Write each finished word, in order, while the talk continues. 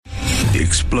the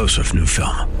explosive new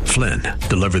film, Flynn,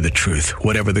 deliver the truth,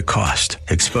 whatever the cost.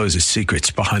 Exposes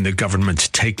secrets behind the government's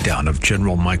takedown of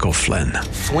General Michael Flynn.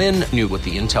 Flynn knew what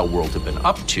the intel world had been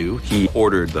up to. He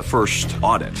ordered the first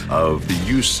audit of the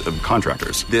use of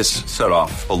contractors. This set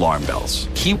off alarm bells.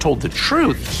 He told the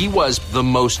truth. He was the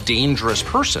most dangerous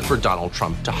person for Donald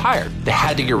Trump to hire. They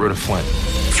had to get rid of Flynn.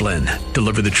 Flynn,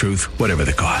 deliver the truth, whatever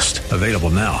the cost. Available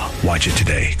now. Watch it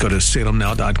today. Go to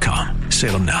salemnow.com.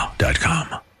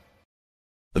 salemnow.com.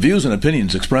 The views and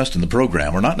opinions expressed in the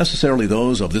program are not necessarily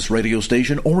those of this radio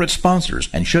station or its sponsors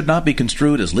and should not be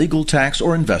construed as legal, tax,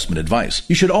 or investment advice.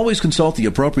 You should always consult the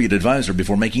appropriate advisor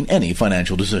before making any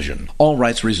financial decision. All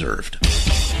rights reserved.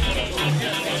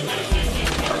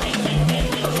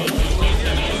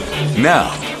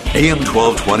 Now, AM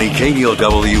 1220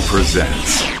 KNELW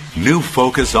presents New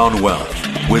Focus on Wealth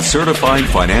with certified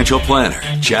financial planner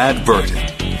Chad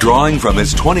Burton, drawing from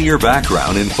his 20-year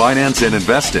background in finance and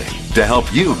investing to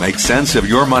help you make sense of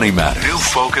your money matters. New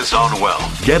Focus on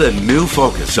Wealth. Get a new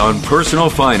focus on personal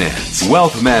finance,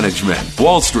 wealth management,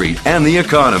 Wall Street, and the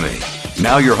economy.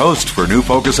 Now your host for New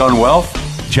Focus on Wealth,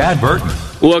 Chad Burton.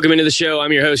 Welcome into the show.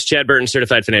 I'm your host, Chad Burton,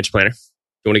 certified financial planner. If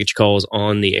you want to get your calls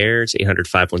on the air, it's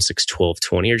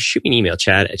 800-516-1220 or just shoot me an email,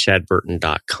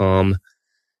 chad@chadburton.com.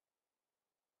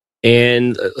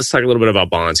 And let's talk a little bit about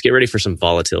bonds. Get ready for some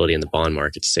volatility in the bond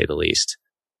market, to say the least.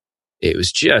 It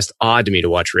was just odd to me to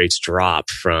watch rates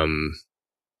drop from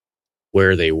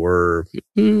where they were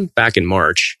back in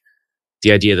March.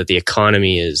 The idea that the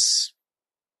economy is,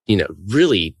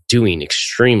 really doing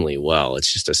extremely well.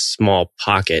 It's just a small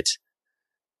pocket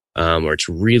where it's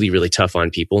really, really tough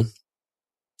on people.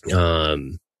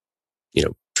 Travel,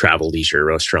 leisure,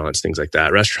 restaurants, things like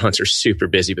that. Restaurants are super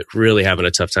busy, but really having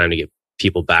a tough time to get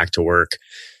people back to work.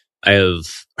 I have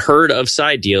heard of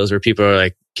side deals where people are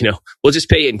like, we'll just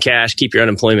pay it in cash, keep your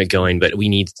unemployment going, but we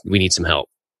need some help.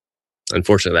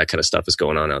 Unfortunately, that kind of stuff is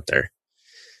going on out there.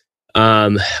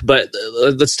 But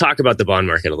let's talk about the bond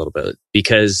market a little bit,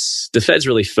 because the Fed's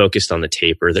really focused on the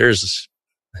taper. There's,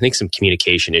 I think, some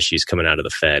communication issues coming out of the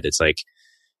Fed. It's like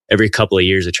every couple of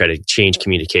years they try to change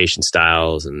communication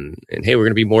styles and hey, we're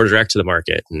going to be more direct to the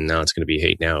market. And now it's going to be,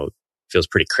 hey, now it feels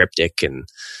pretty cryptic and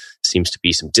seems to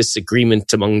be some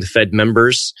disagreement among the Fed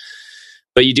members.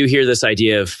 But you do hear this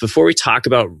idea of, before we talk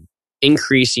about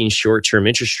increasing short-term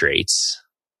interest rates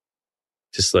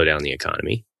to slow down the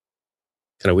economy,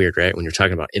 kind of weird, right? When you're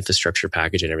talking about infrastructure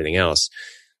package and everything else,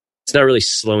 it's not really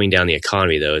slowing down the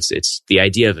economy, though. It's the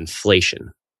idea of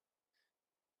inflation.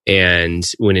 And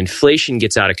when inflation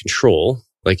gets out of control,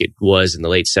 like it was in the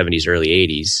late 70s, early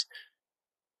 80s,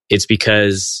 it's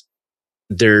because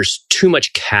there's too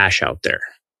much cash out there.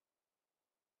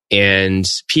 And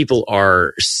people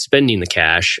are spending the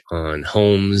cash on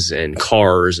homes and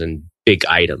cars and big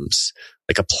items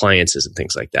like appliances and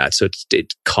things like that. So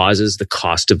it causes the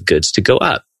cost of goods to go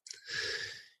up.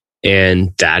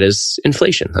 And that is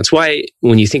inflation. That's why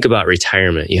when you think about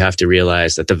retirement, you have to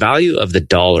realize that the value of the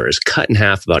dollar is cut in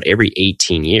half about every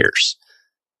 18 years.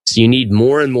 So you need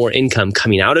more and more income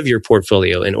coming out of your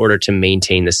portfolio in order to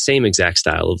maintain the same exact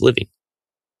style of living.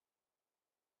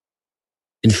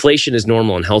 Inflation is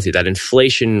normal and healthy. That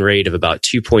inflation rate of about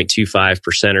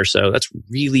 2.25% or so, that's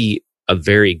really a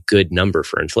very good number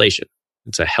for inflation.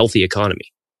 It's a healthy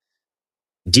economy.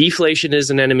 Deflation is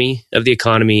an enemy of the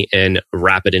economy, and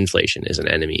rapid inflation is an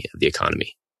enemy of the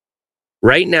economy.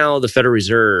 Right now, the Federal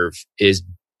Reserve is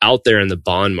out there in the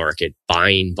bond market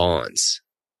buying bonds.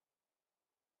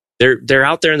 They're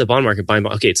out there in the bond market buying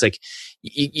bonds. Okay, it's like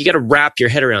you got to wrap your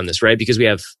head around this, right? Because we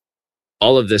have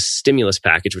all of this stimulus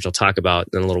package, which I'll talk about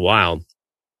in a little while,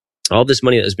 all this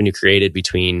money that has been created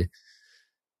between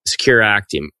the Secure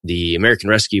Act, the American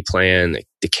Rescue Plan,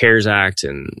 the CARES Act,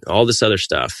 and all this other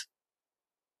stuff.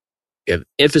 You have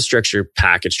infrastructure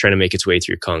package trying to make its way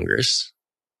through Congress.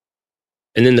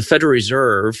 And then the Federal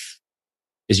Reserve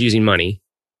is using money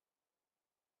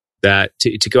that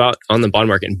to go out on the bond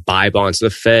market and buy bonds. So the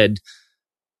Fed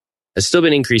has still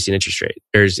been increasing interest rate,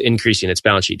 or is increasing its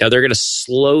balance sheet. Now they're going to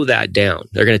slow that down.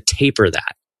 They're going to taper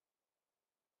that.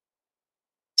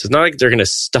 So it's not like they're going to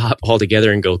stop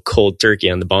altogether and go cold turkey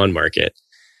on the bond market.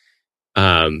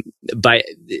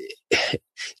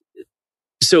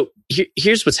 So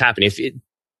here's what's happening.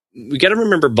 We got to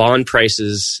remember bond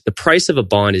prices. The price of a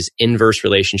bond is inverse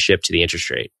relationship to the interest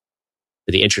rate,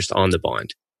 or the interest on the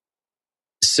bond.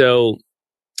 So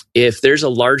if there's a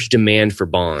large demand for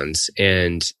bonds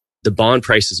and the bond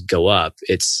prices go up,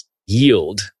 its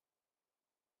yield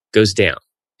goes down.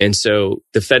 And so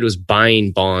the Fed was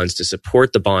buying bonds to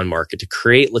support the bond market, to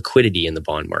create liquidity in the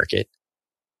bond market,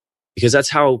 because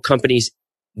that's how companies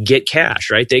get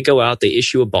cash, right? They go out, they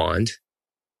issue a bond,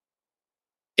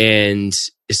 And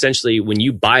essentially, when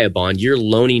you buy a bond, you're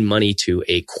loaning money to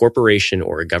a corporation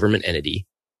or a government entity.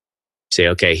 Say,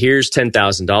 okay, here's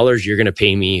 $10,000. You're going to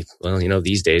pay me, well,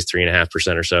 these days,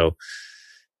 3.5% or so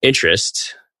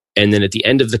interest. And then at the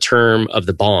end of the term of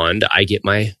the bond, I get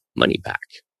my money back.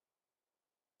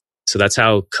 So that's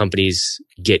how companies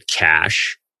get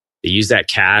cash. They use that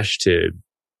cash to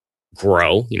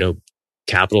grow,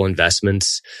 capital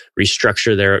investments,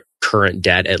 restructure their current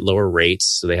debt at lower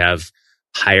rates so they have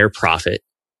higher profit.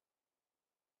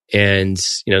 And,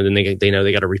 then they know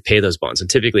they got to repay those bonds. And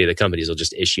typically the companies will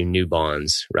just issue new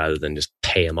bonds rather than just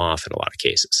pay them off in a lot of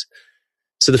cases.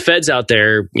 So the Fed's out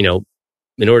there,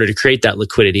 in order to create that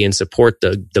liquidity and support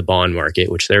the bond market,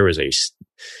 which there's a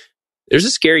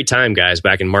scary time, guys,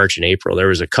 back in March and April. There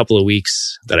was a couple of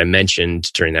weeks that I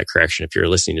mentioned during that correction, if you were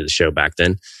listening to the show back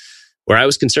then, where I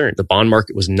was concerned. The bond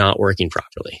market was not working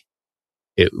properly.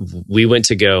 We went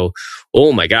to go,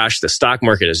 oh my gosh, the stock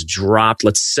market has dropped.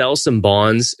 Let's sell some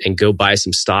bonds and go buy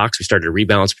some stocks. We started to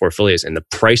rebalance portfolios, and the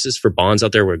prices for bonds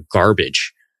out there were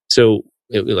garbage. So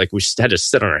we just had to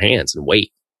sit on our hands and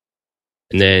wait.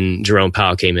 And then Jerome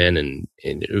Powell came in and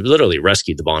literally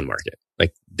rescued the bond market.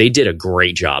 Like, they did a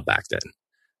great job back then.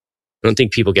 I don't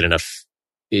think people get enough,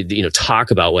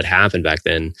 talk about what happened back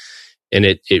then. And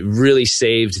it really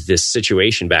saved this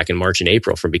situation back in March and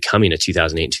April from becoming a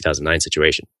 2008 and 2009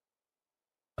 situation.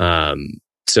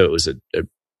 So it was a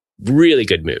really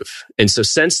good move. And so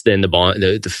since then,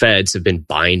 the Feds have been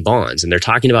buying bonds, and they're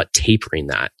talking about tapering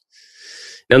that.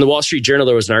 Now, in the Wall Street Journal,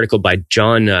 there was an article by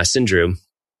John Sindru.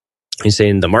 He's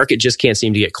saying the market just can't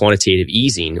seem to get quantitative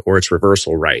easing or its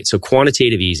reversal right. So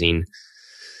quantitative easing,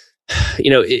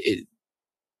 the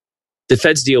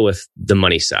Feds deal with the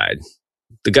money side.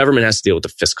 The government has to deal with the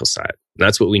fiscal side. And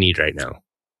that's what we need right now.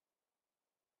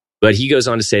 But he goes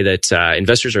on to say that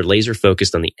investors are laser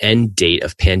focused on the end date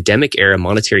of pandemic-era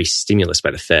monetary stimulus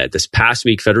by the Fed. This past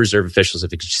week, Federal Reserve officials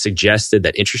have suggested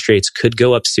that interest rates could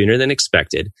go up sooner than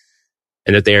expected,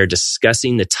 and that they are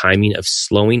discussing the timing of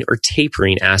slowing or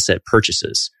tapering asset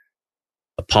purchases,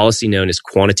 a policy known as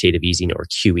quantitative easing or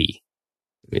QE.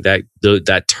 I mean,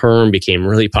 that term became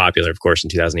really popular, of course, in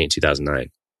 2008 and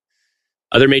 2009.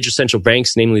 Other major central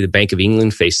banks, namely the Bank of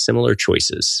England, face similar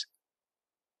choices.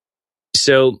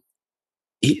 So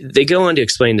they go on to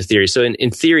explain the theory. So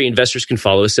in theory, investors can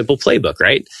follow a simple playbook,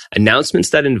 right?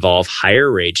 Announcements that involve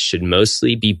higher rates should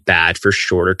mostly be bad for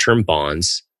shorter term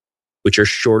bonds, which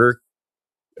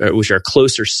are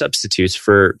closer substitutes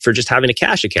for just having a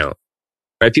cash account,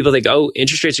 right? People think, oh,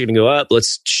 interest rates are going to go up.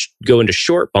 Let's go into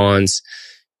short bonds,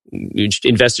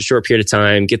 invest a short period of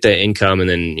time, get the income, and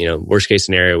then, worst case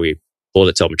scenario, we hold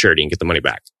it till maturity and get the money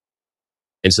back.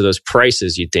 And so those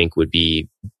prices you'd think would be,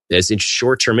 as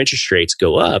short-term interest rates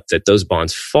go up, that those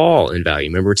bonds fall in value.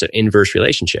 Remember, it's an inverse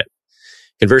relationship.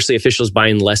 Conversely, officials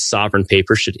buying less sovereign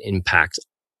paper should impact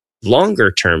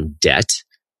longer-term debt,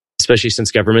 especially since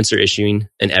governments are issuing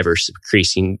an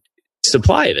ever-increasing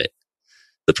supply of it.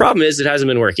 The problem is it hasn't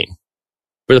been working.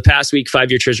 For the past week,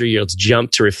 5-year Treasury yields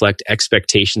jumped to reflect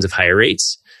expectations of higher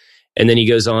rates. And then he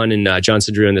goes on, and John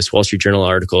Sindru in this Wall Street Journal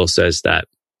article says that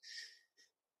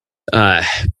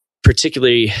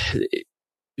particularly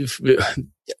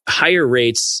higher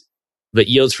rates, but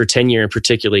yields for 10-year and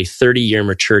particularly 30-year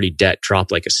maturity debt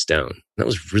dropped like a stone. That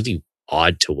was really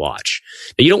odd to watch.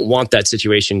 Now, you don't want that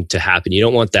situation to happen. You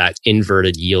don't want that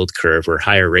inverted yield curve where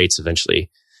higher rates eventually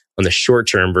on the short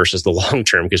term versus the long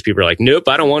term, because people are like, nope,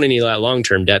 I don't want any of that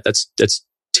long-term debt. That's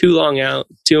too long out,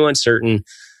 too uncertain.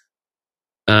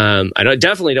 I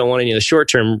definitely don't want any of the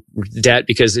short-term debt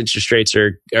because interest rates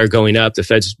are going up. The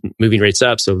Fed's moving rates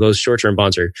up. So those short-term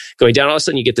bonds are going down. All of a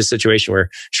sudden you get this situation where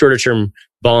shorter-term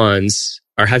bonds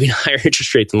are having higher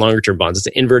interest rates than longer-term bonds. It's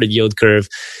an inverted yield curve.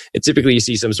 And typically you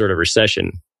see some sort of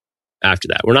recession after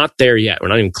that. We're not there yet. We're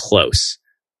not even close.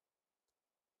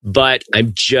 But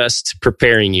I'm just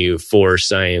preparing you for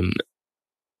some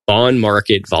bond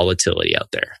market volatility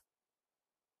out there.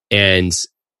 And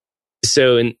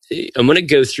so I'm going to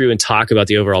go through and talk about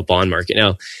the overall bond market.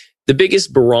 Now, the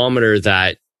biggest barometer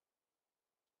that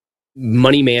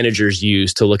money managers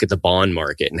use to look at the bond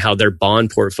market and how their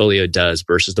bond portfolio does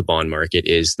versus the bond market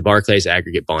is the Barclays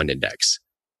Aggregate Bond Index.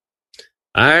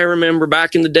 I remember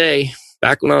back in the day,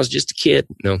 back when I was just a kid,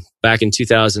 back in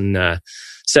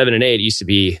 2007 and 8, it used to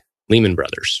be Lehman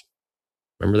Brothers.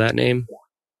 Remember that name?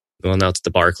 Well, now it's the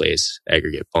Barclays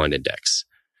Aggregate Bond Index.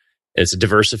 And it's a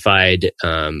diversified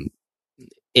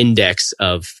index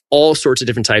of all sorts of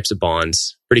different types of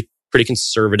bonds, pretty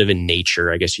conservative in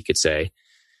nature, I guess you could say.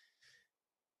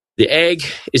 The AGG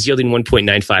is yielding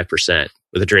 1.95%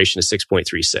 with a duration of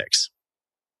 6.36.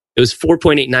 It was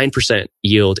 4.89%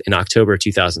 yield in October of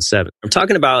 2007. I'm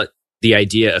talking about the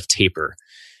idea of taper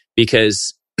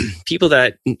because people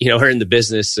that are in the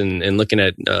business and looking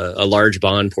at a large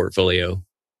bond portfolio,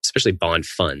 especially bond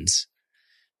funds,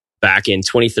 back in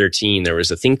 2013, there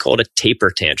was a thing called a taper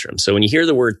tantrum. So when you hear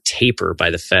the word taper by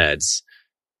the feds,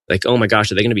 like, oh my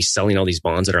gosh, are they going to be selling all these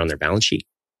bonds that are on their balance sheet?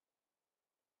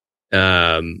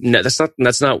 No, that's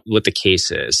not what the case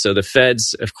is. So the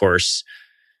feds, of course,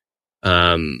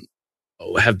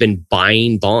 have been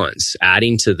buying bonds,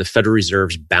 adding to the Federal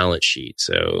Reserve's balance sheet.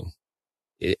 So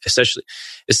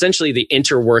essentially the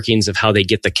interworkings of how they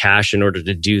get the cash in order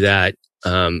to do that,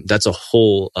 that's a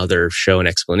whole other show and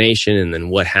explanation. And then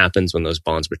what happens when those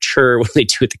bonds mature, what do they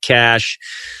do with the cash?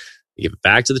 You give it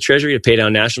back to the Treasury to pay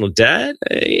down national debt?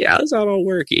 Hey, how's that all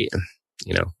work? I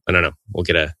don't know. We'll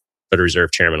get a Federal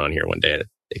Reserve chairman on here one day to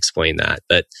explain that.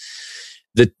 But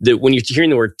when you're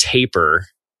hearing the word taper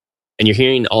and you're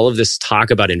hearing all of this talk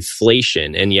about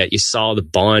inflation, and yet you saw the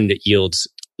bond yields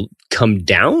come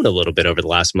down a little bit over the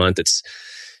last month, it's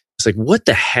like, what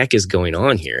the heck is going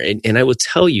on here? And I will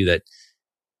tell you that,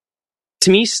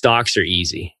 to me, stocks are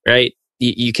easy, right?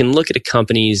 You can look at a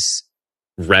company's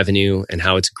revenue and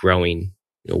how it's growing,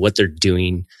 what they're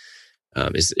doing.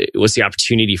 What's the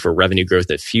opportunity for revenue growth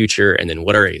in the future? And then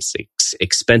what are its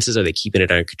expenses? Are they keeping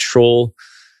it under control?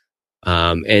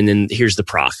 And then here's the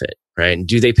profit, right? And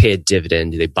do they pay a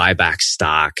dividend? Do they buy back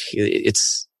stock?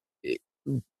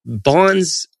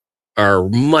 Bonds are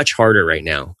much harder right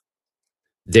now.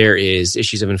 There is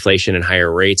issues of inflation and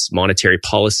higher rates, monetary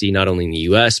policy, not only in the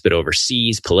US, but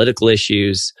overseas, political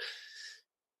issues.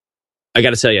 I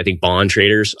got to tell you, I think bond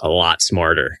traders are a lot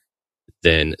smarter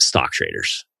than stock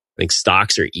traders. I think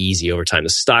stocks are easy over time. The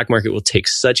stock market will take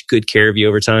such good care of you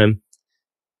over time.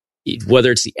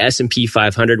 Whether it's the S&P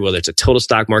 500, whether it's a total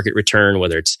stock market return,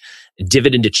 whether it's a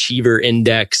dividend achiever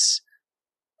index,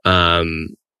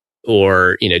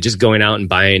 or just going out and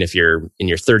buying, if you're in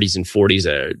your 30s and 40s,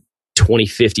 a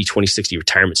 2050, 2060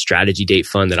 retirement strategy date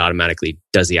fund that automatically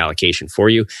does the allocation for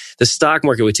you. The stock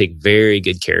market would take very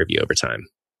good care of you over time.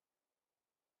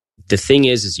 The thing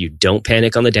is you don't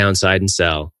panic on the downside and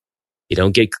sell. You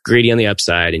don't get greedy on the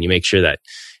upside, and you make sure that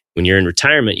when you're in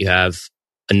retirement, you have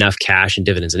enough cash and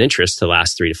dividends and interest to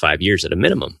last 3 to 5 years at a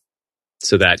minimum,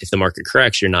 so that if the market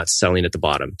corrects, you're not selling at the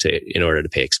bottom in order to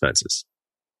pay expenses.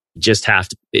 You just have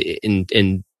to,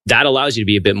 and that allows you to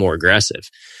be a bit more aggressive.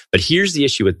 But here's the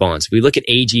issue with bonds. If we look at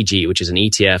AGG, which is an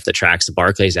ETF that tracks the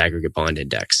Barclays Aggregate Bond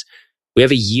Index, we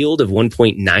have a yield of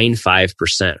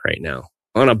 1.95% right now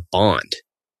on a bond.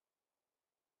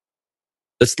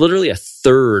 That's literally a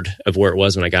third of where it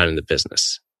was when I got into the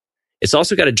business. It's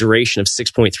also got a duration of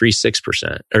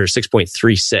 6.36% or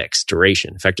 6.36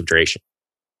 duration, effective duration.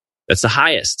 That's the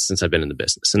highest since I've been in the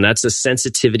business. And that's the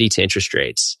sensitivity to interest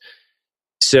rates.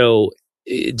 So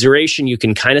duration, you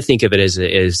can kind of think of it as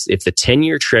if the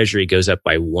 10-year treasury goes up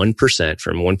by 1%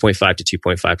 from 1.5 to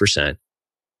 2.5%,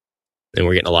 then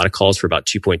we're getting a lot of calls for about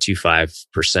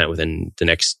 2.25% within the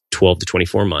next 12 to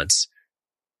 24 months.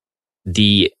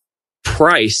 The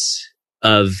price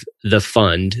of the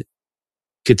fund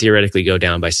could theoretically go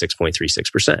down by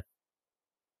 6.36%.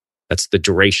 That's the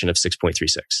duration of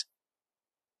 6.36.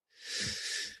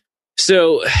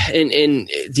 So, and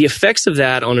the effects of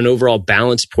that on an overall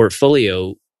balanced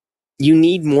portfolio, you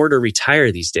need more to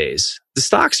retire these days. The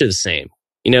stocks are the same.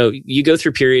 You go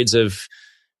through periods of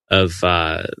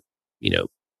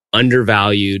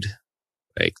undervalued,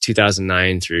 like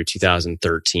 2009 through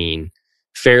 2013,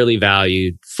 fairly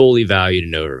valued, fully valued,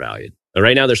 and overvalued. But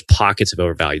right now, there's pockets of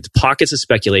overvalued. The pockets of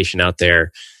speculation out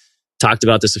there. Talked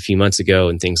about this a few months ago,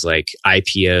 and things like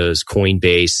IPOs,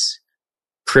 Coinbase,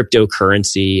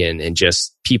 cryptocurrency, and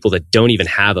just people that don't even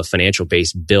have a financial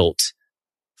base built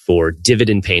for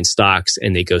dividend paying stocks,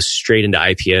 and they go straight into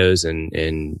IPOs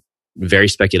and very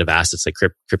speculative assets like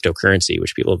cryptocurrency,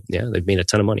 which people, they've made a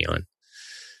ton of money on.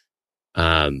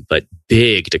 But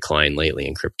big decline lately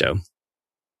in crypto.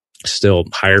 Still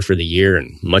higher for the year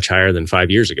and much higher than 5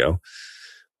 years ago.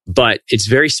 But it's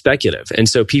very speculative. And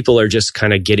so people are just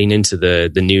kind of getting into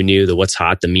the new, the what's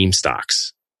hot, the meme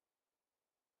stocks.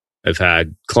 I've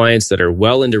had clients that are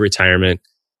well into retirement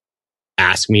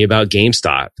ask me about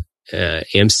GameStop,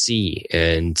 MC,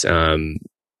 and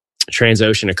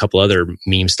Transocean, a couple other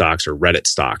meme stocks or Reddit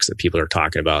stocks that people are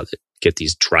talking about that get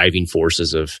these driving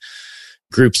forces of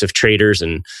groups of traders,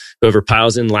 and whoever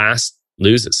piles in last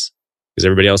loses because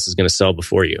everybody else is going to sell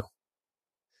before you.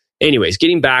 Anyways,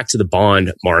 getting back to the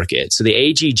bond market. So the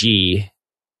AGG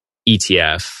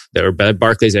ETF, the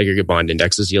Barclays Aggregate Bond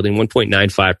Index, is yielding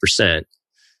 1.95%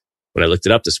 when I looked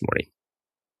it up this morning.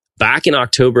 back in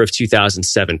October of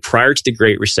 2007, prior to the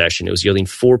Great Recession, it was yielding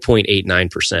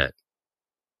 4.89%.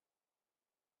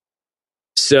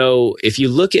 So if you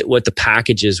look at what the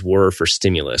packages were for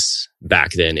stimulus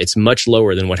back then, it's much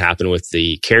lower than what happened with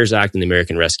the CARES Act and the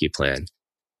American Rescue Plan.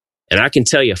 And I can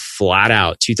tell you flat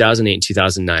out, 2008 and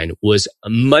 2009 was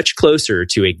much closer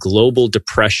to a global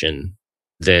depression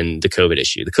than the COVID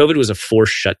issue. The COVID was a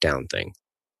forced shutdown thing.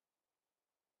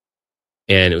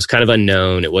 And it was kind of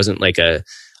unknown. It wasn't like a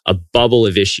bubble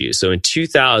of issues. So in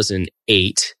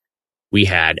 2008, we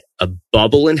had a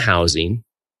bubble in housing.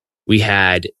 We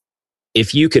had,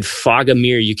 if you could fog a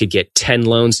mirror, you could get 10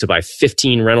 loans to buy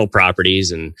 15 rental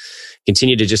properties and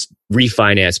continue to just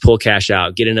refinance, pull cash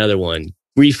out, get another one,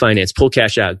 refinance, pull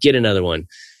cash out, get another one.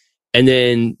 And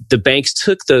then the banks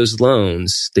took those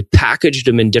loans, they packaged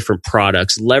them in different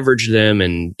products, leveraged them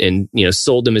and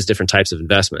sold them as different types of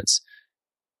investments.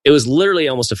 It was literally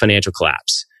almost a financial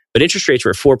collapse. But interest rates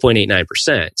were at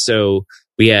 4.89%. So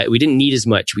we didn't need as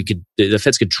much. The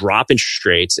Feds could drop interest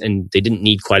rates and they didn't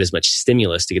need quite as much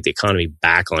stimulus to get the economy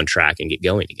back on track and get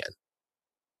going again.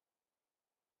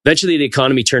 Eventually, the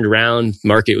economy turned around.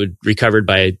 Market recovered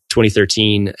by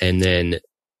 2013. And then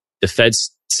the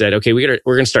Feds said, okay, we're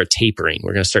going to start tapering.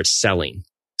 We're going to start selling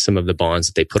some of the bonds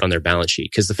that they put on their balance sheet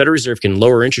because the Federal Reserve can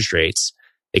lower interest rates.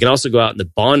 They can also go out in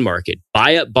the bond market,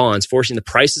 buy up bonds, forcing the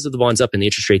prices of the bonds up and the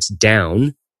interest rates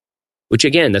down, which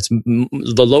again, that's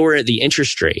the lower the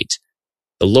interest rate,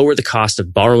 the lower the cost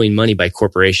of borrowing money by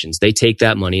corporations. They take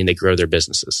that money and they grow their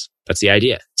businesses. That's the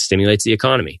idea. It stimulates the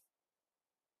economy.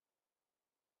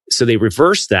 So they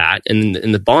reversed that, and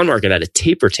the bond market had a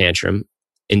taper tantrum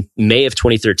in May of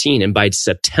 2013. And by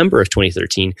September of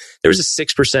 2013, there was a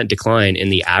 6% decline in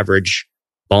the average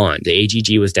bond. The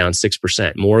AGG was down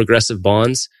 6%. More aggressive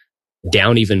bonds,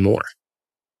 down even more.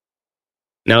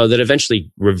 Now, that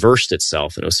eventually reversed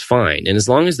itself and it was fine. And as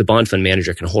long as the bond fund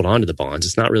manager can hold on to the bonds,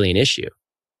 it's not really an issue.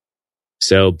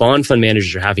 So bond fund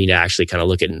managers are having to actually kind of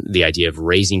look at the idea of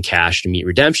raising cash to meet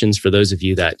redemptions for those of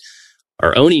you that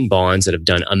are owning bonds that have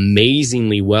done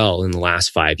amazingly well in the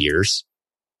last 5 years.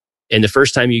 And the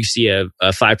first time you see a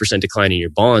 5% decline in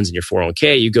your bonds in your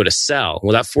 401k, you go to sell.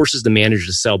 Well, that forces the manager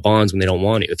to sell bonds when they don't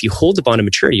want to. If you hold the bond to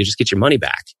maturity, you just get your money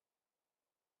back.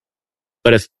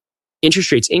 But if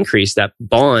interest rates increase, that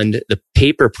bond, the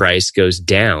paper price goes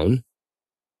down.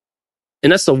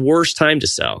 And that's the worst time to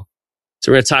sell.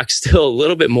 So we're going to talk still a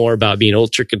little bit more about being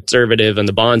ultra conservative on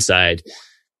the bond side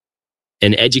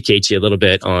and educate you a little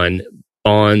bit on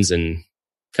bonds and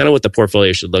kind of what the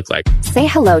portfolio should look like. Say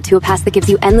hello to a pass that gives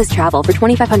you endless travel for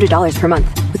 $2,500 per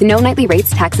month with no nightly rates,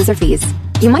 taxes, or fees.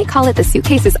 You might call it the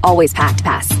suitcase is always packed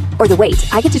pass, or the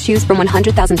wait, I get to choose from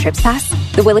 100,000 trips pass,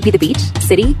 the will it be the beach,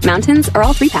 city, mountains, or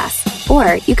all three pass.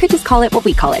 Or you could just call it what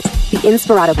we call it, the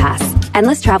Inspirato Pass.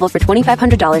 Endless travel for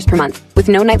 $2,500 per month with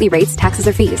no nightly rates, taxes,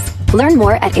 or fees. Learn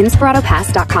more at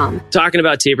inspiratopass.com. Talking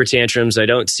about taper tantrums, I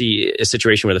don't see a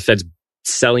situation where the Fed's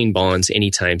selling bonds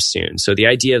anytime soon. So the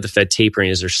idea of the Fed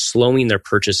tapering is they're slowing their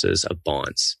purchases of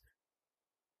bonds.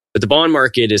 But the bond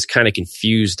market is kind of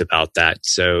confused about that.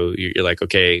 So you're like,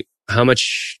 okay, how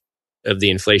much of the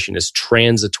inflation is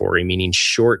transitory, meaning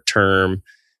short term?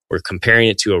 We're comparing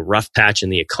it to a rough patch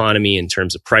in the economy in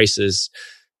terms of prices.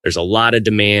 There's a lot of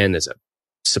demand. There's a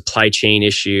supply chain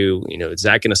issue. Is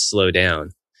that going to slow down?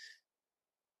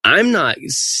 I'm not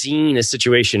seeing a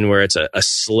situation where it's a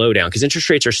slowdown because interest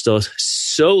rates are still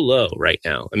so low right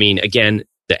now. I mean, again,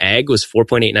 the AG was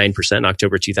 4.89% in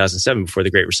October 2007 before the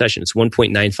Great Recession. It's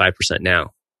 1.95% now.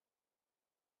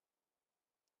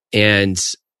 And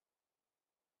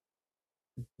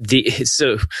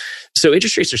so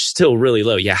interest rates are still really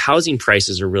low. Yeah, housing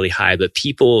prices are really high, but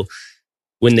people,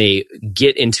 when they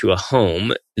get into a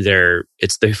home,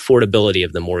 it's the affordability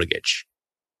of the mortgage.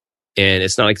 And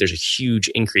it's not like there's a huge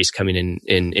increase coming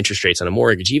in interest rates on a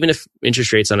mortgage. Even if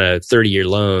interest rates on a 30-year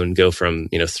loan go from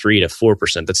 3 to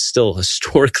 4%, that's still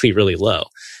historically really low.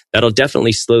 That'll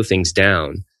definitely slow things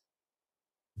down.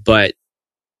 But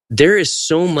there is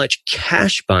so much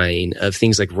cash buying of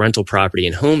things like rental property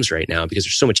and homes right now because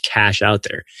there's so much cash out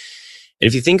there. And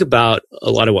if you think about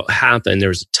a lot of what happened, there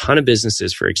was a ton of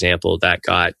businesses, for example, that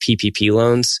got PPP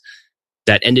loans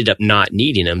that ended up not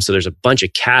needing them. So there's a bunch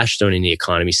of cash thrown in the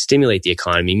economy, stimulate the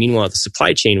economy. Meanwhile, the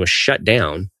supply chain was shut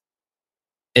down.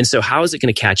 And so how is it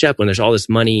going to catch up when there's all this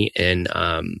money and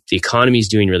the economy is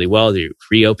doing really well? The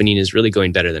reopening is really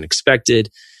going better than expected.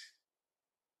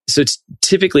 So it's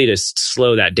typically to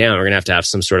slow that down, we're going to have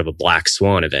some sort of a black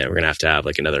swan event. We're going to have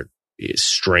like another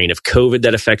strain of COVID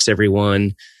that affects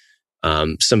everyone.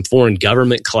 Some foreign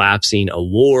government collapsing, a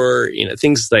war,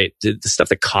 things like the stuff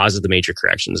that causes the major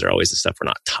corrections are always the stuff we're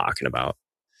not talking about.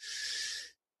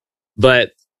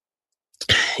 But,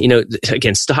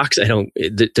 again, stocks,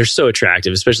 they're so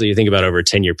attractive, especially if you think about over a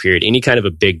 10-year period. Any kind of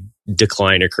a big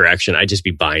decline or correction, I'd just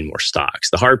be buying more stocks.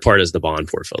 The hard part is the bond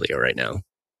portfolio right now.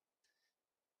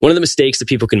 One of the mistakes that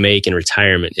people can make in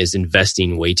retirement is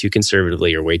investing way too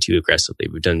conservatively or way too aggressively.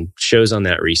 We've done shows on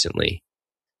that recently.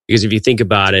 Because if you think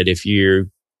about it, if you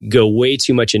go way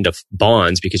too much into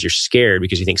bonds because you're scared,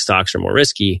 because you think stocks are more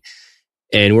risky,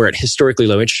 and we're at historically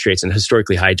low interest rates and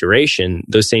historically high duration,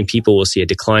 those same people will see a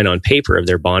decline on paper of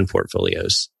their bond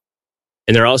portfolios.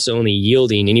 And they're also only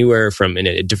yielding anywhere from, in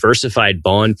a diversified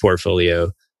bond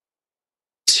portfolio,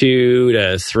 2 to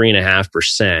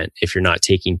 3.5% if you're not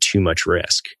taking too much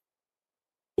risk.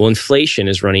 Well, inflation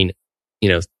is running,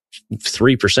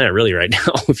 3% really right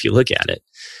now if you look at it.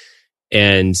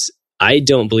 And I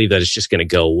don't believe that it's just going to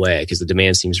go away because the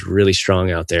demand seems really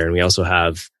strong out there. And we also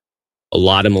have a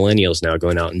lot of millennials now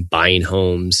going out and buying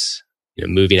homes,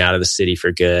 moving out of the city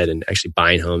for good and actually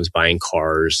buying homes, buying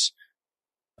cars.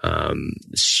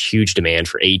 This huge demand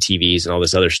for ATVs and all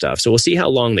this other stuff. So we'll see how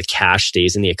long the cash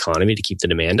stays in the economy to keep the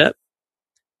demand up.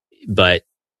 But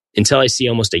until I see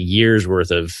almost a year's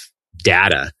worth of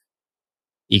data,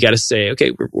 you got to say,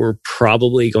 okay, we're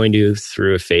probably going to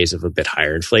through a phase of a bit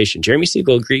higher inflation. Jeremy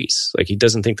Siegel agrees. Like, he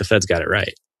doesn't think the Fed's got it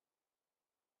right.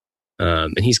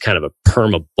 And he's kind of a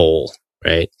perma bull,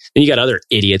 right? Then you got other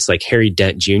idiots like Harry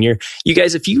Dent Jr. You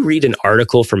guys, if you read an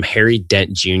article from Harry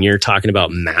Dent Jr. talking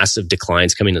about massive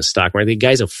declines coming to the stock market, the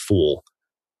guy's a fool.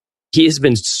 He has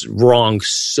been wrong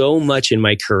so much in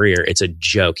my career. It's a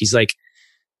joke. He's like,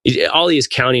 all he is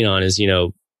counting on is,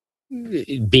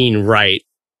 being right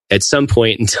at some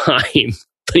point in time.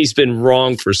 But he's been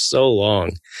wrong for so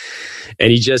long.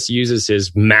 And he just uses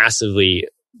his massively,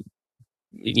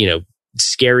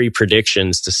 scary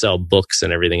predictions to sell books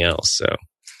and everything else. So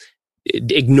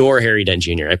ignore Harry Dent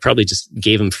Jr. I probably just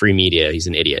gave him free media. He's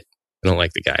an idiot. I don't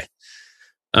like the guy.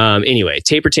 Anyway,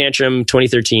 taper tantrum,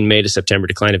 2013, May to September,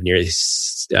 decline of nearly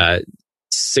 6%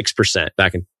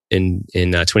 back in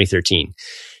 2013.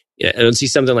 I don't see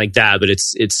something like that, but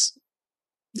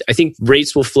I think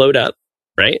rates will float up,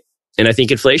 right? And I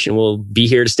think inflation will be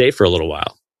here to stay for a little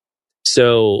while.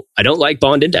 So I don't like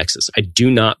bond indexes. I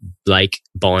do not like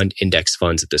bond index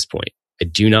funds at this point. I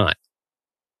do not.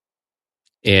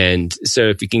 And so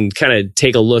if you can kind of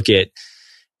take a look at,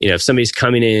 if somebody's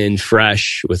coming in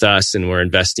fresh with us and we're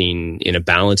investing in a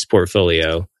balanced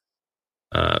portfolio,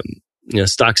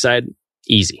 stock side,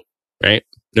 easy, right?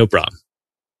 No problem.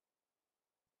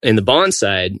 In the bond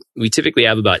side, we typically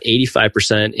have about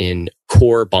 85% in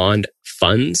core bond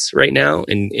funds right now.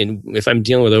 And if I'm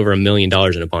dealing with over $1 million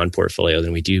in a bond portfolio,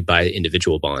 then we do buy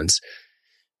individual bonds.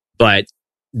 But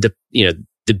the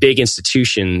big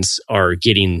institutions are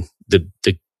getting the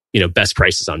best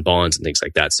prices on bonds and things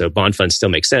like that. So bond funds still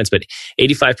make sense, but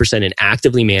 85% in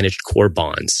actively managed core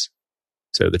bonds.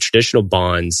 So the traditional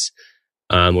bonds,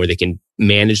 where they can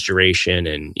manage duration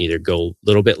and either go a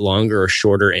little bit longer or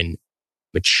shorter in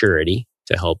maturity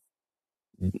to help,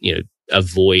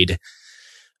 avoid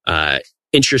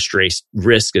interest rate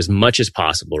risk as much as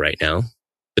possible right now.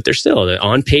 But they're still,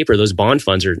 on paper, those bond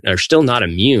funds are still not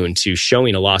immune to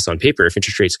showing a loss on paper if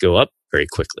interest rates go up very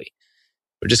quickly.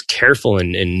 We're just careful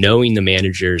in knowing the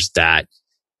managers that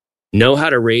know how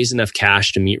to raise enough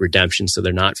cash to meet redemption so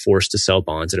they're not forced to sell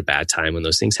bonds at a bad time when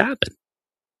those things happen.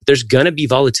 There's going to be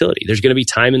volatility. There's going to be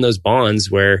time in those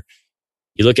bonds where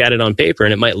you look at it on paper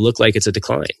and it might look like it's a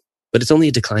decline, but it's only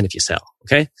a decline if you sell,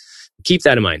 okay? Keep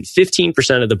that in mind.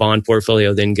 15% of the bond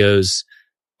portfolio then goes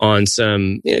on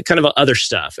some kind of other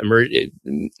stuff,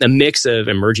 a mix of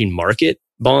emerging market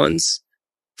bonds,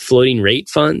 floating rate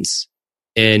funds,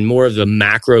 and more of the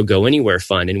macro go anywhere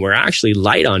fund. And we're actually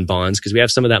light on bonds because we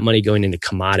have some of that money going into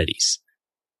commodities.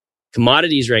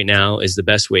 Commodities right now is the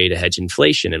best way to hedge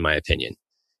inflation, in my opinion.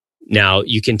 Now,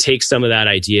 you can take some of that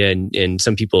idea, and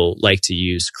some people like to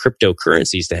use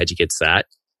cryptocurrencies to hedge against that.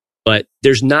 But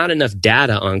there's not enough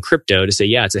data on crypto to say,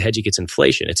 yeah, it's a hedge against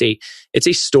inflation. It's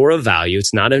a store of value.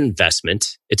 It's not an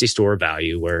investment. It's a store of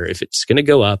value where if it's going to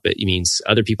go up, it means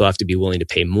other people have to be willing to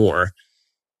pay more.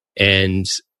 And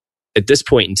at this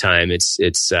point in time, it's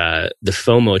the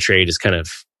FOMO trade is kind of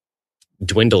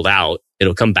dwindled out.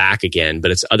 It'll come back again,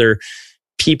 but it's other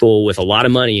people with a lot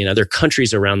of money in other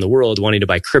countries around the world wanting to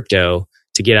buy crypto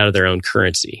to get out of their own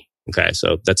currency. Okay,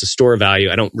 so that's a store of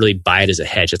value. I don't really buy it as a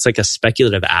hedge. It's like a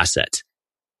speculative asset.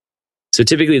 So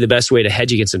typically the best way to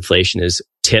hedge against inflation is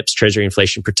TIPS, Treasury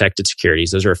Inflation Protected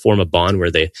Securities. Those are a form of bond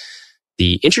where the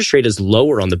interest rate is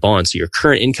lower on the bond, so your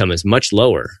current income is much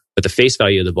lower, but the face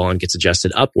value of the bond gets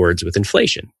adjusted upwards with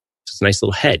inflation. So it's a nice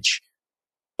little hedge.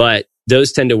 But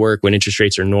those tend to work when interest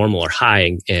rates are normal or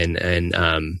high, and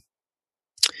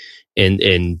And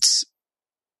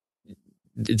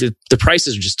the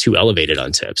prices are just too elevated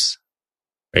on tips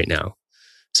right now.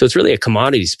 So it's really a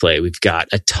commodities play. We've got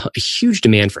a huge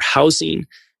demand for housing,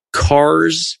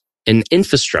 cars, and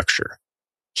infrastructure.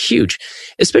 Huge,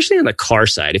 especially on the car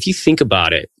side. If you think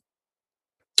about it,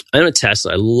 I own a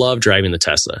Tesla. I love driving the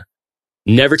Tesla.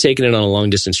 Never taken it on a long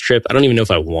distance trip. I don't even know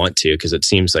if I want to, because it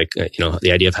seems like,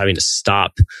 the idea of having to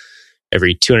stop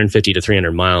every 250 to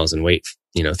 300 miles and wait,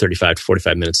 35 to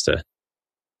 45 minutes to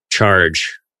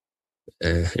charge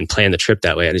and plan the trip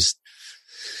that way. I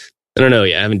don't know.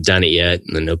 I haven't done it yet.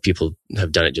 And I know people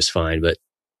have done it just fine. But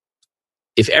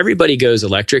if everybody goes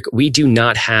electric, we do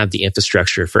not have the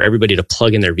infrastructure for everybody to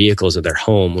plug in their vehicles at their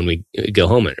home when we go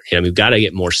home. We've got to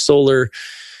get more solar.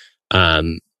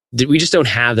 We just don't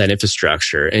have that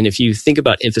infrastructure. And if you think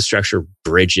about infrastructure,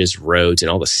 bridges, roads,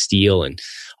 and all the steel and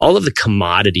all of the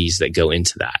commodities that go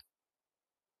into that,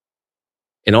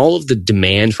 and all of the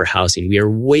demand for housing, we are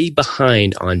way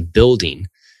behind on building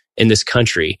in this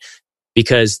country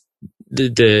because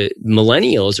the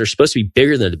millennials are supposed to be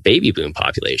bigger than the baby boom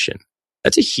population.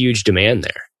 That's a huge demand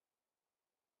there.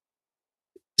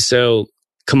 So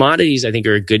commodities, I think,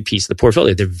 are a good piece of the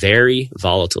portfolio. They're very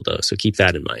volatile, though, so keep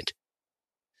that in mind.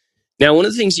 Now, one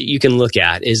of the things that you can look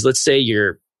at is, let's say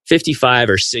you're 55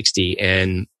 or 60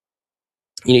 and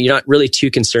you're not really too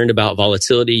concerned about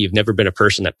volatility. You've never been a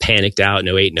person that panicked out in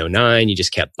 08 and 09. You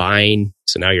just kept buying.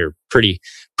 So now you're pretty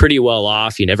well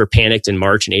off. You never panicked in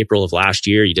March and April of last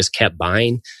year. You just kept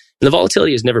buying. And the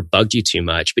volatility has never bugged you too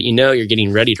much, but you're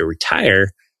getting ready to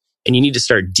retire and you need to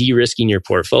start de-risking your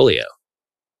portfolio.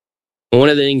 And one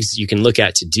of the things you can look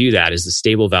at to do that is the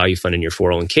stable value fund in your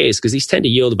 401ks, because these tend to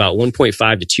yield about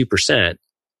 1.5 to 2%,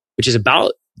 which is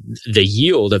about the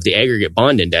yield of the aggregate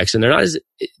bond index. And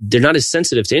they're not as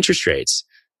sensitive to interest rates.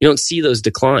 You don't see those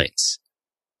declines.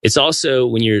 It's also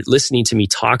when you're listening to me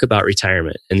talk about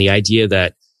retirement and the idea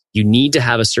that you need to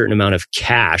have a certain amount of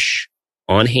cash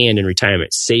on hand in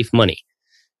retirement, safe money.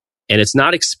 And it's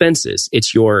not expenses,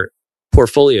 it's your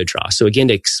portfolio draw. So again,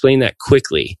 to explain that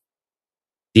quickly,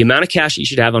 the amount of cash you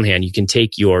should have on hand, you can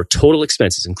take your total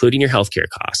expenses, including your healthcare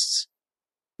costs,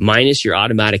 minus your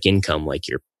automatic income, like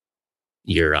your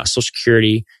Social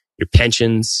Security, your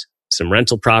pensions, some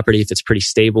rental property if it's pretty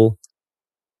stable,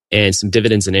 and some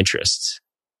dividends and interests.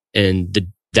 And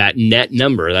that net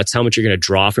number, that's how much you're going to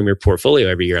draw from your portfolio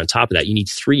every year. On top of that, you need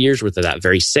 3 years worth of that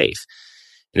very safe.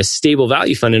 And a stable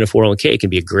value fund in a 401k can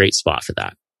be a great spot for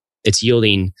that. It's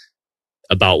yielding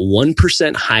about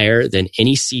 1% higher than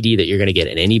any CD that you're going to get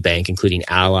in any bank, including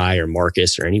Ally or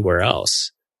Marcus or anywhere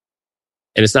else.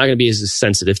 And it's not going to be as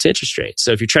sensitive to interest rates.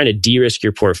 So if you're trying to de-risk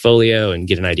your portfolio and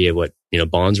get an idea of what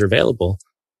bonds are available,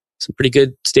 some pretty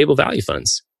good stable value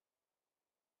funds.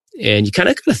 And you kind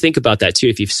of got to think about that too.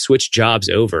 If you've switched jobs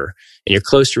over and you're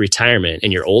close to retirement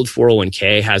and your old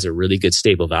 401k has a really good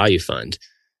stable value fund,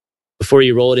 before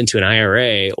you roll it into an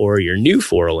IRA or your new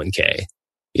 401k,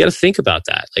 you got to think about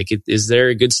that. Like, is there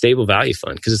a good stable value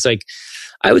fund? Because it's like,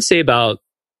 I would say about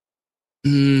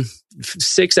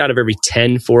 6 out of every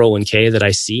 10 401k that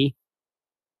I see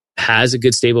has a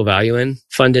good stable value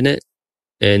fund in it,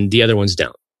 and the other ones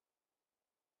don't.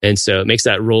 And so it makes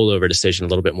that rollover decision a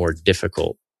little bit more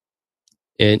difficult.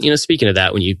 And, speaking of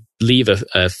that, when you leave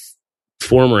a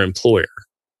former employer,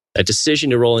 that decision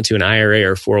to roll into an IRA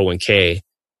or 401k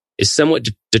is somewhat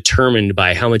determined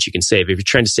by how much you can save. If you're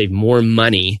trying to save more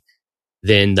money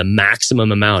than the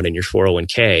maximum amount in your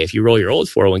 401k, if you roll your old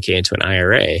 401k into an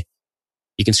IRA,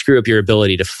 you can screw up your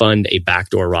ability to fund a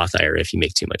backdoor Roth IRA if you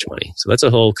make too much money. So that's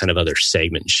a whole kind of other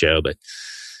segment and show. But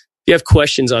if you have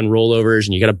questions on rollovers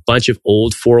and you got a bunch of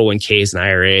old 401ks and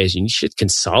IRAs, you should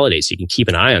consolidate so you can keep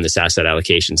an eye on this asset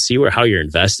allocation, see how you're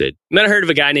invested. You might have heard of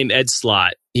a guy named Ed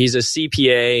Slott. He's a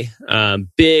CPA,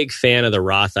 big fan of the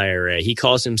Roth IRA. He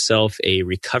calls himself a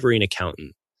recovering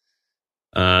accountant.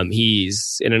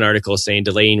 He's in an article saying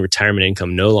delaying retirement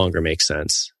income no longer makes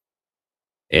sense.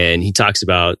 And he talks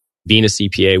about being a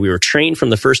CPA. We were trained from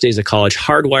the first days of college,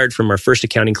 hardwired from our first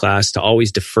accounting class to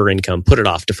always defer income, put it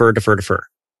off, defer.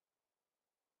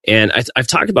 And I've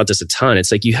talked about this a ton.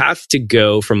 It's like you have to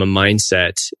go from a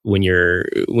mindset when you're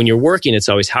working. It's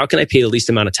always, how can I pay the least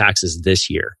amount of taxes this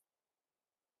year?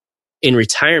 In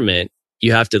retirement,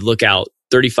 you have to look out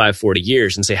 35, 40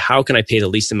 years and say, how can I pay the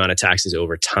least amount of taxes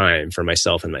over time for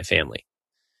myself and my family?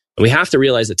 And we have to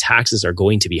realize that taxes are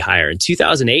going to be higher. In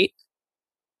 2008,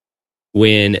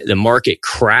 when the market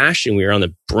crashed and we were on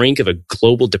the brink of a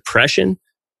global depression,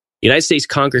 the United States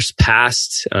Congress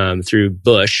passed through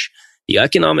Bush the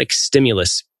Economic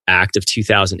Stimulus Act of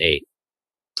 2008.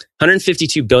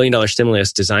 $152 billion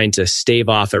stimulus designed to stave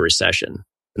off a recession.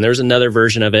 And there was another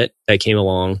version of it that came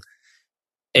along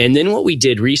And then what we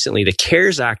did recently, the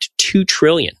CARES Act, $2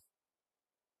 trillion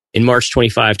in March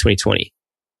 25, 2020.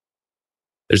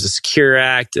 There's the Secure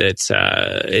Act. It's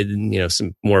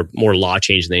some more law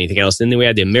change than anything else. Then we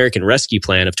had the American Rescue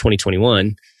Plan of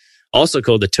 2021, also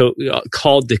called the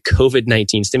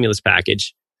COVID-19 stimulus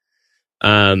package.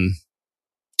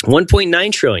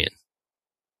 1.9 trillion.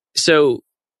 So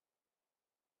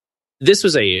this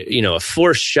was a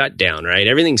forced shutdown, right?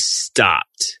 Everything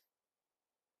stopped.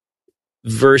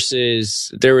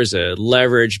 Versus there was a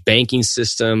leveraged banking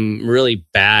system, really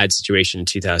bad situation in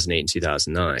 2008 and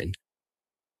 2009.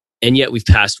 And yet we've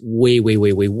passed way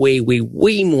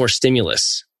more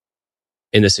stimulus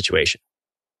in this situation.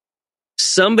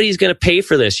 Somebody's going to pay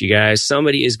for this, you guys.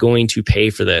 Somebody is going to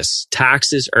pay for this.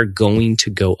 Taxes are going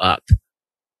to go up.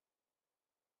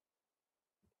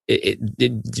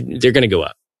 They're going to go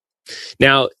up.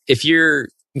 Now, if you're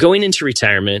going into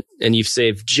retirement and you've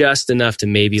saved just enough to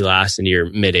maybe last into your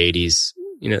mid-80s,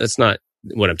 that's not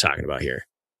what I'm talking about here.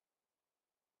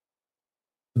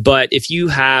 But if you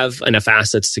have enough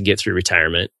assets to get through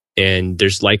retirement, and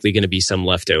there's likely going to be some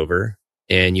left over,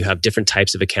 and you have different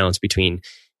types of accounts between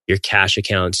your cash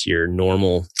accounts, your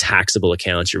normal taxable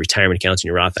accounts, your retirement accounts, and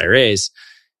your Roth IRAs,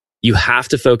 you have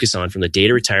to focus on from the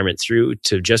date of retirement through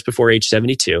to just before age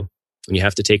 72, when you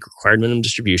have to take required minimum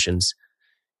distributions.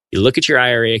 You look at your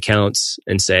IRA accounts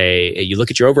and you look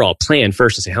at your overall plan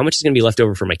first and say, how much is going to be left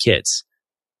over for my kids?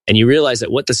 And you realize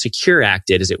that what the Secure Act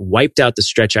did is it wiped out the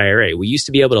stretch IRA. We used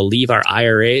to be able to leave our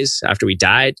IRAs after we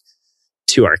died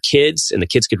to our kids, and the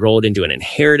kids could roll it into an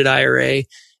inherited IRA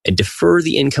and defer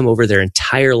the income over their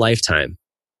entire lifetime.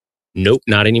 Nope,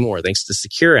 not anymore. Thanks to the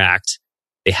Secure Act,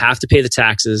 they have to pay the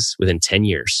taxes within 10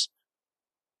 years.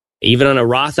 Even on a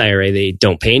Roth IRA, they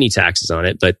don't pay any taxes on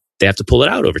it, but they have to pull it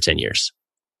out over 10 years.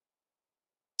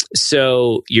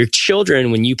 So your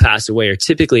children, when you pass away, are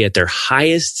typically at their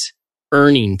highest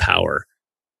earning power.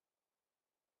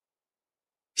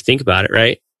 If you think about it,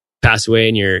 right? Pass away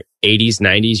in your 80s,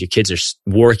 90s, your kids are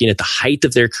working at the height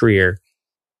of their career,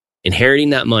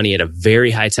 inheriting that money at a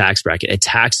very high tax bracket, and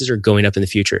taxes are going up in the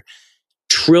future.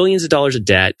 Trillions of dollars of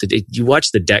debt. You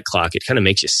watch the debt clock, it kind of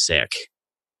makes you sick.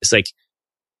 It's like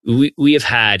we have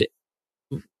had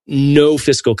no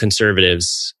fiscal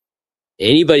conservatives.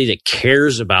 Anybody that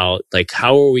cares about, like,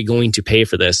 how are we going to pay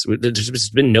for this? There's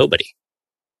been nobody.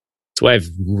 That's why I've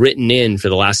written in for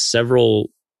the last several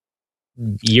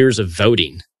years of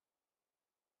voting.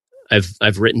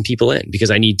 I've written people in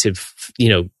because I need to,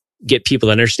 get people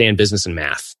to understand business and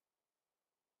math.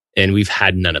 And we've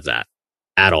had none of that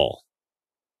at all.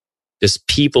 Just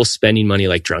people spending money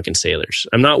like drunken sailors.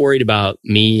 I'm not worried about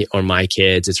me or my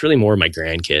kids. It's really more my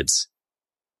grandkids.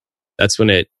 That's when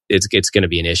it's going to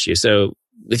be an issue. So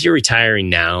if you're retiring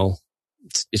now,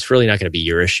 it's really not going to be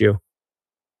your issue.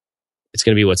 It's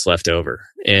going to be what's left over.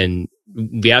 And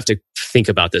we have to think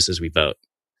about this as we vote.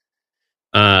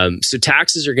 So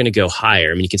taxes are going to go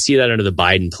higher. I mean, you can see that under the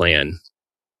Biden plan.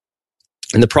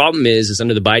 And the problem is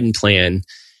under the Biden plan,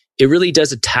 it really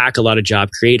does attack a lot of job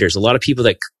creators. A lot of people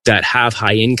that have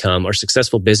high income are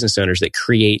successful business owners that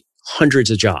create hundreds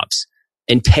of jobs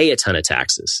and pay a ton of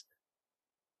taxes.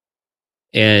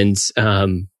 And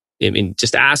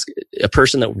just ask a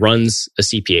person that runs a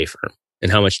CPA firm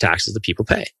and how much taxes the people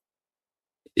pay.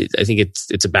 I think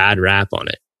it's a bad rap on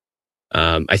it.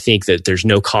 I think that there's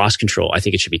no cost control. I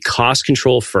think it should be cost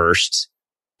control first.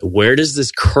 Where does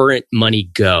this current money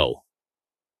go?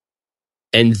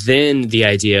 And then the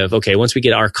idea of, okay, once we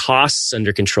get our costs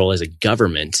under control as a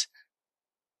government,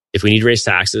 if we need to raise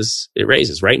taxes, it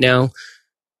raises. Right now,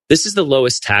 this is the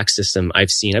lowest tax system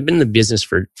I've seen. I've been in the business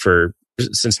for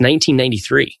since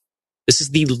 1993. This is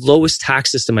the lowest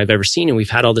tax system I've ever seen, and we've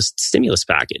had all this stimulus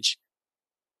package.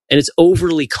 And it's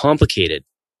overly complicated.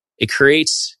 It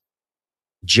creates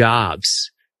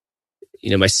jobs.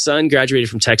 My son graduated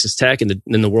from Texas Tech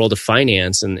in the world of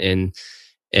finance and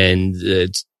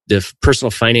the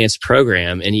personal finance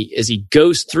program. And as he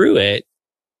goes through it,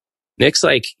 Nick's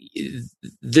like,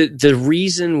 the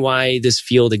reason why this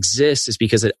field exists is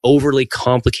because of an overly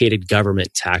complicated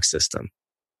government tax system.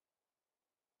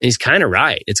 And he's kind of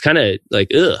right. It's kind of like,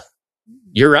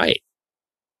 you're right.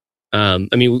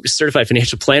 Certified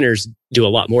financial planners do a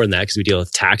lot more than that because we deal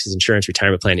with taxes, insurance,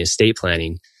 retirement planning, estate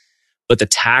planning. But the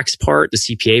tax part, the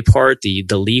CPA part, the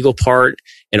legal part,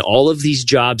 and all of these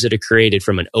jobs that are created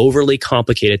from an overly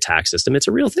complicated tax system, it's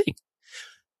a real thing.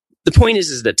 The point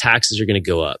is that taxes are going to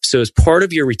go up. So as part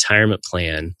of your retirement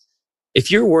plan, if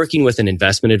you're working with an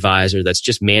investment advisor that's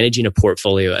just managing a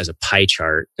portfolio as a pie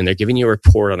chart, and they're giving you a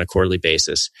report on a quarterly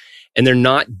basis, and they're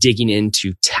not digging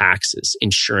into taxes,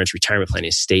 insurance, retirement planning,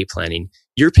 estate planning,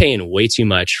 You're paying way too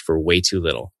much for way too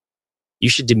little. You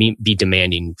should be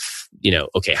demanding,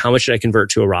 okay, how much should I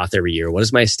convert to a Roth every year? What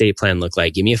does my estate plan look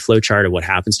like? Give me a flow chart of what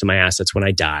happens to my assets when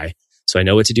I die, so I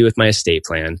know what to do with my estate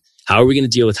plan. How are we going to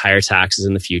deal with higher taxes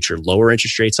in the future? Lower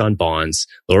interest rates on bonds,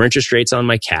 lower interest rates on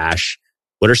my cash.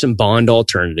 What are some bond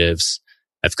alternatives?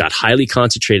 I've got highly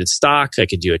concentrated stock. I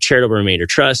could do a charitable remainder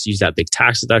trust, use that big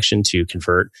tax deduction to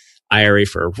convert IRA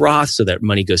for a Roth so that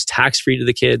money goes tax-free to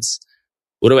the kids.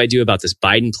 What do I do about this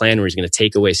Biden plan where he's going to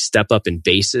take away step up in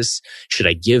basis? Should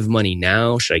I give money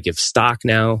now? Should I give stock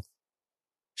now?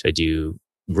 Should I do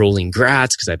rolling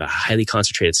grats because I have a highly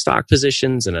concentrated stock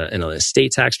positions and an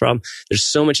estate tax problem? There's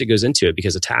so much that goes into it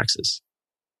because of taxes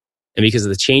and because of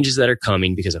the changes that are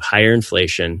coming, because of higher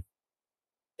inflation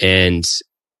and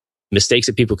mistakes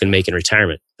that people can make in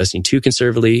retirement, investing too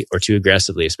conservatively or too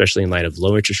aggressively, especially in light of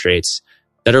low interest rates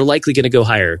that are likely going to go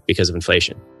higher because of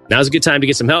inflation. Now's a good time to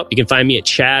get some help. You can find me at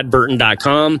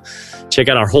chadburton.com. Check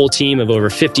out our whole team of over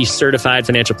 50 certified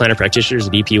financial planner practitioners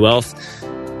at EP Wealth.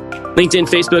 LinkedIn,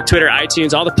 Facebook, Twitter,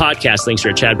 iTunes, all the podcast links are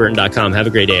at chadburton.com. Have a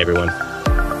great day, everyone.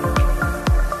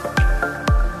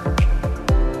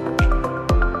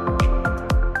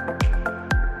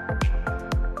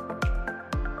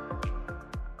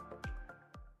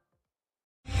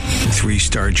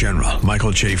 Three-star General Michael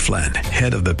J. Flynn,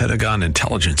 head of the Pentagon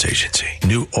Intelligence Agency,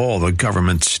 knew all the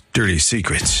government's dirty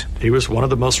secrets. He was one of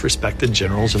the most respected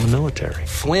generals in the military.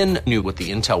 Flynn knew what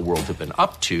the intel world had been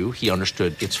up to. He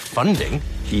understood its funding.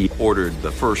 He ordered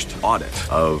the first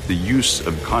audit of the use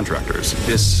of contractors.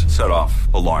 This set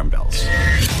off alarm bells.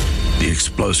 The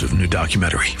explosive new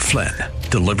documentary, Flynn,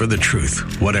 Deliver the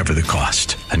Truth, Whatever the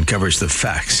Cost, uncovers the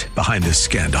facts behind this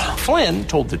scandal. Flynn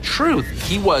told the truth.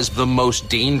 He was the most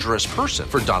dangerous person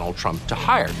for Donald Trump to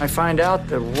hire. I find out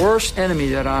the worst enemy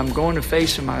that I'm going to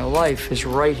face in my life is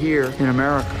right here in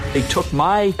America. They took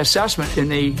my assessment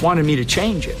and they wanted me to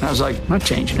change it. And I was like, I'm not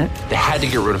changing it. They had to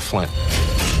get rid of Flynn.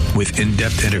 With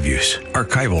in-depth interviews,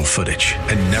 archival footage,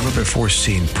 and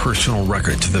never-before-seen personal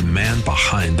records of the man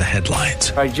behind the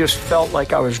headlines. I just felt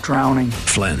like I was drowning.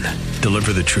 Flynn,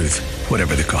 Deliver the Truth,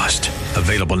 Whatever the Cost.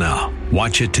 Available now.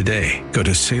 Watch it today. Go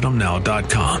to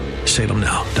salemnow.com.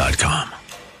 salemnow.com.